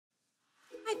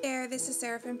there, this is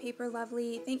Sarah from Paper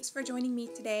Lovely. Thanks for joining me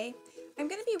today. I'm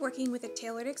going to be working with a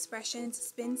Tailored Expressions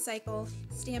Spin Cycle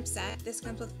stamp set. This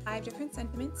comes with 5 different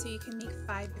sentiments, so you can make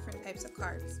 5 different types of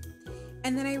cards.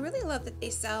 And then I really love that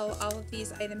they sell all of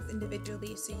these items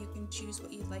individually, so you can choose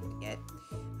what you'd like to get.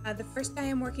 The first die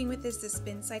I'm working with is the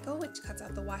Spin Cycle, which cuts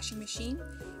out the washing machine.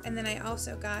 And then I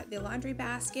also got the laundry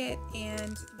basket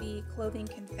and the clothing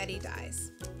confetti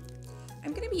dies.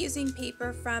 I'm going to be using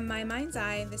paper from My Mind's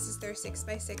Eye. This is their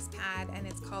 6x6 pad and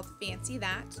it's called Fancy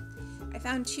That. I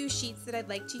found 2 sheets that I'd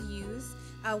like to use.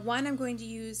 One I'm going to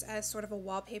use as sort of a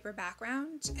wallpaper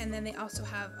background, and then they also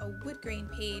have a wood grain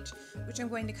page which I'm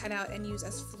going to cut out and use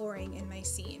as flooring in my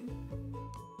scene.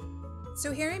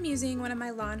 So here I'm using one of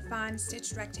my Lawn Fawn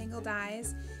stitched rectangle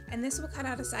dies, and this will cut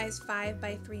out a size 5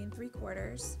 by 3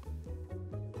 3/4.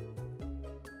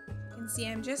 You can see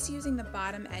I'm just using the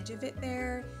bottom edge of it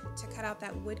there to cut out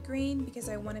that wood grain because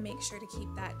I want to make sure to keep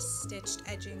that stitched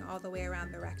edging all the way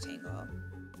around the rectangle.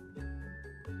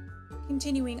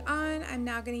 Continuing on, I'm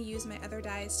now going to use my other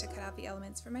dies to cut out the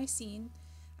elements for my scene.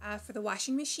 For the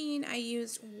washing machine, I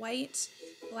used white,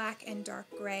 black, and dark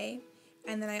gray.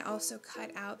 And then I also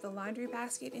cut out the laundry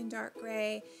basket in dark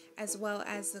gray, as well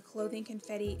as the clothing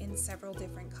confetti in several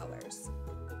different colors.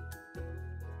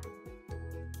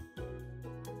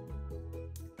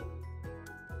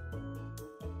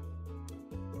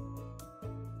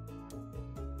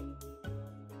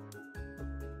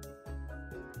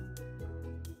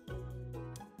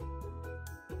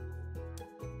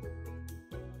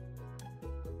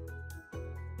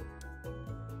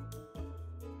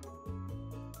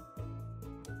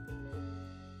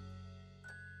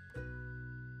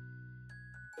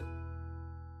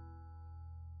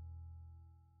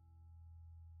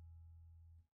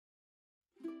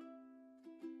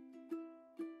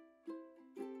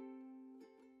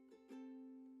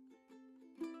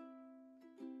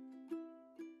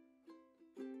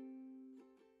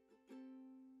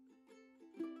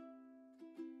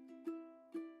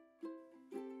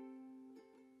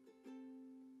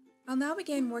 I'll now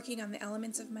begin working on the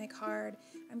elements of my card.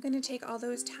 I'm going to take all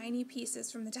those tiny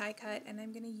pieces from the die cut and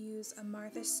I'm going to use a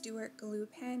Martha Stewart glue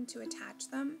pen to attach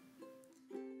them.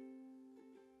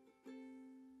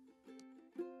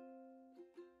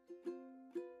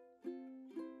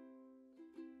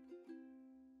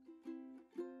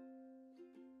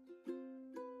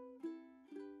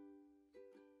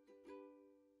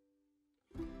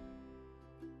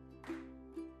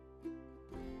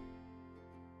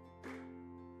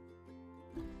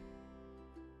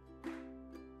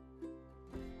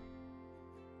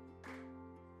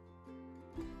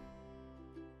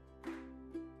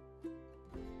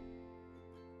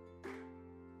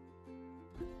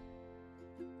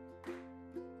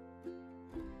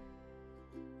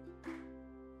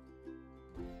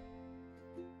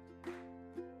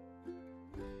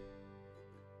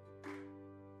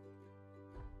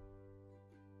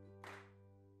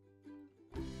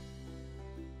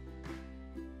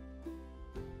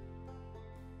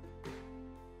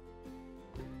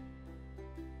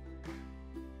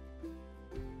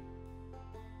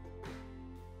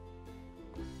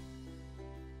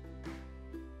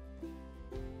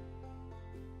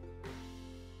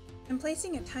 I'm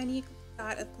placing a tiny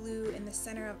dot of glue in the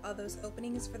center of all those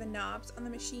openings for the knobs on the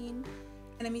machine,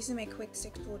 and I'm using my quick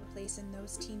stick tool to place in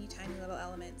those teeny tiny little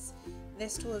elements.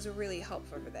 This tool is really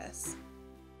helpful for this.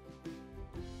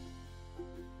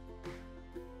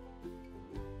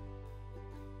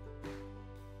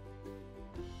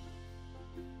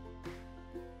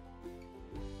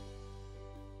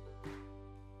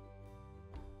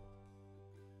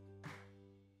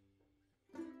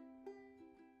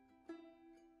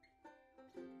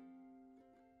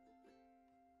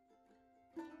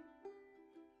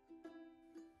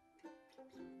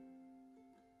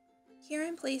 Here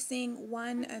I'm placing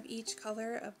one of each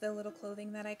color of the little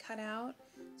clothing that I cut out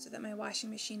so that my washing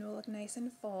machine will look nice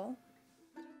and full.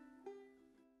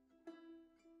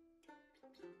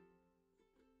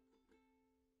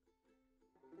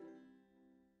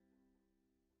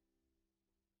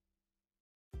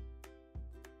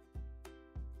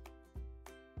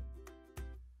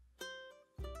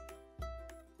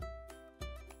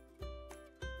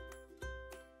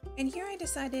 And here I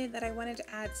decided that I wanted to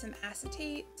add some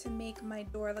acetate to make my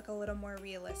door look a little more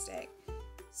realistic.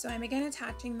 So I'm again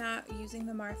attaching that using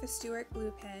the Martha Stewart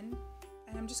glue pen,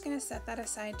 and I'm just going to set that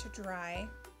aside to dry.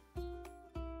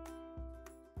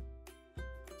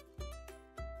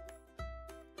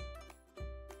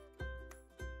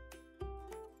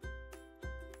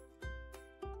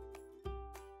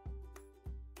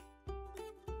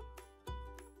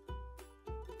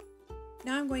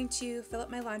 Now I'm going to fill up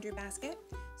my laundry basket.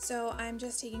 So I'm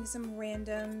just taking some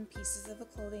random pieces of the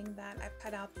clothing that I've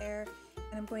cut out there,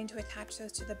 and I'm going to attach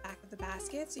those to the back of the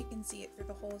basket so you can see it through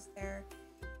the holes there.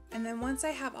 And then once I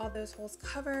have all those holes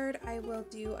covered, I will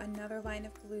do another line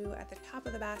of glue at the top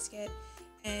of the basket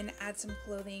and add some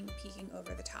clothing peeking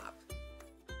over the top.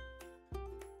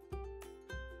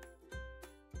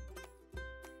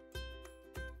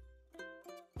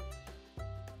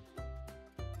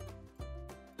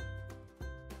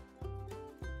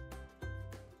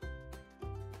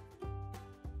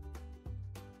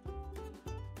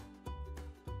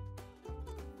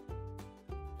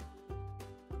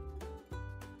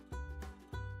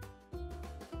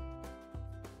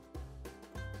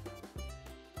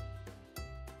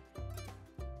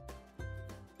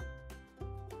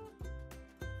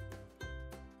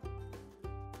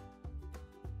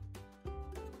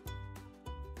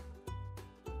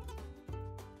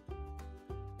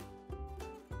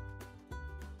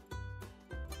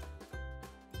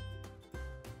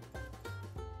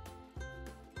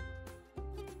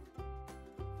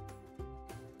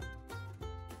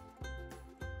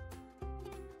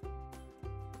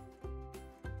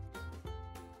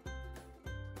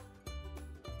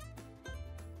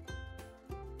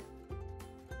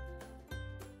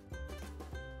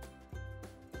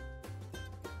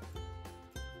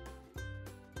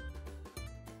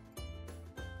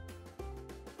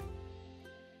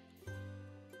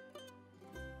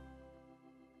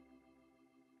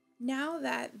 Now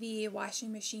that the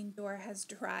washing machine door has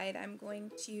dried, I'm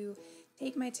going to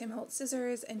take my Tim Holtz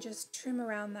scissors and just trim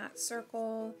around that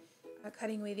circle,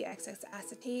 cutting away the excess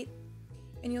acetate.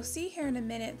 And you'll see here in a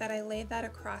minute that I laid that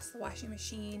across the washing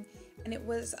machine, and it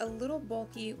was a little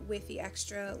bulky with the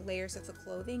extra layers of the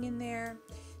clothing in there.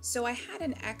 So I had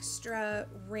an extra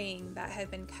ring that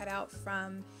had been cut out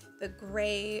from the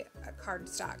gray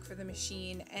cardstock for the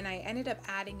machine, and I ended up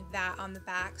adding that on the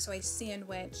back, so I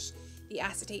sandwiched the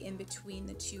acetate in between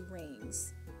the two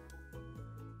rings.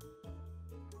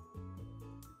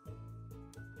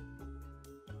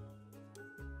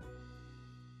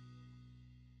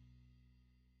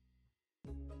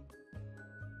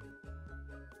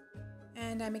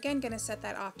 And I'm again going to set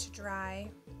that off to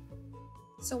dry.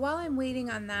 So while I'm waiting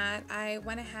on that, I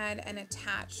went ahead and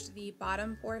attached the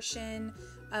bottom portion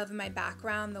of my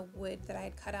background, the wood that I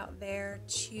had cut out there,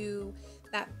 to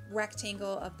that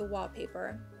rectangle of the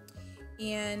wallpaper.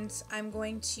 And I'm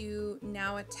going to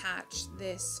now attach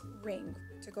this ring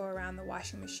to go around the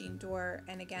washing machine door,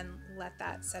 and again, let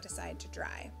that set aside to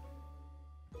dry.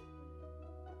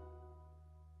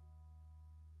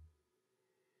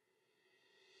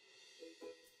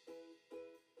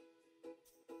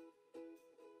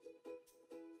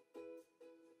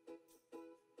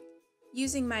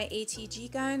 Using my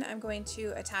ATG gun, I'm going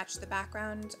to attach the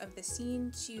background of the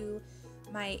scene to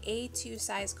my A2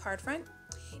 size card front.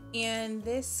 And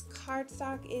this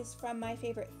cardstock is from My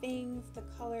Favorite Things. The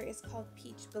color is called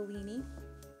Peach Bellini.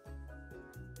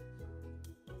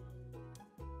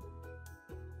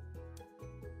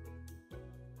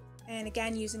 And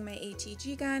again, using my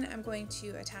ATG gun, I'm going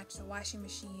to attach the washing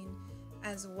machine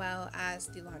as well as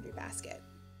the laundry basket.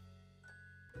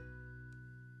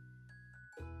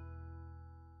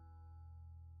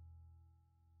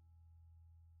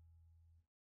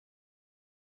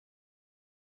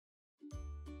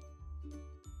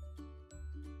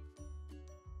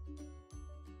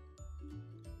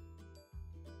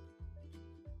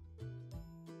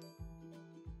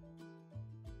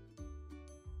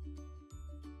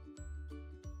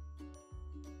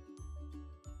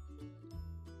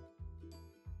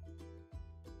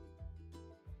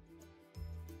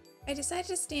 I decided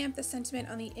to stamp the sentiment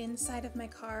on the inside of my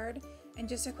card, and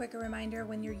just a quick reminder,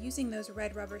 when you're using those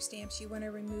red rubber stamps, you want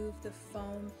to remove the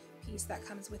foam piece that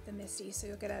comes with the MISTI, so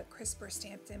you'll get a crisper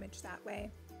stamped image that way.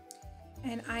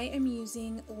 And I am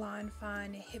using Lawn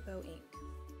Fawn Hippo ink.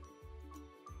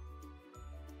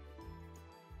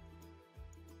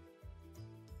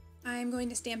 I'm going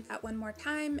to stamp that one more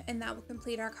time, and that will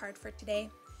complete our card for today.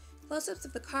 Close-ups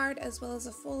of the card as well as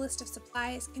a full list of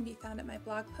supplies can be found at my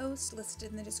blog post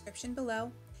listed in the description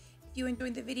below. If you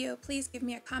enjoyed the video, please give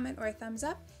me a comment or a thumbs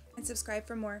up and subscribe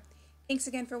for more. Thanks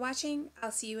again for watching. I'll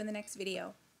see you in the next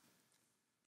video.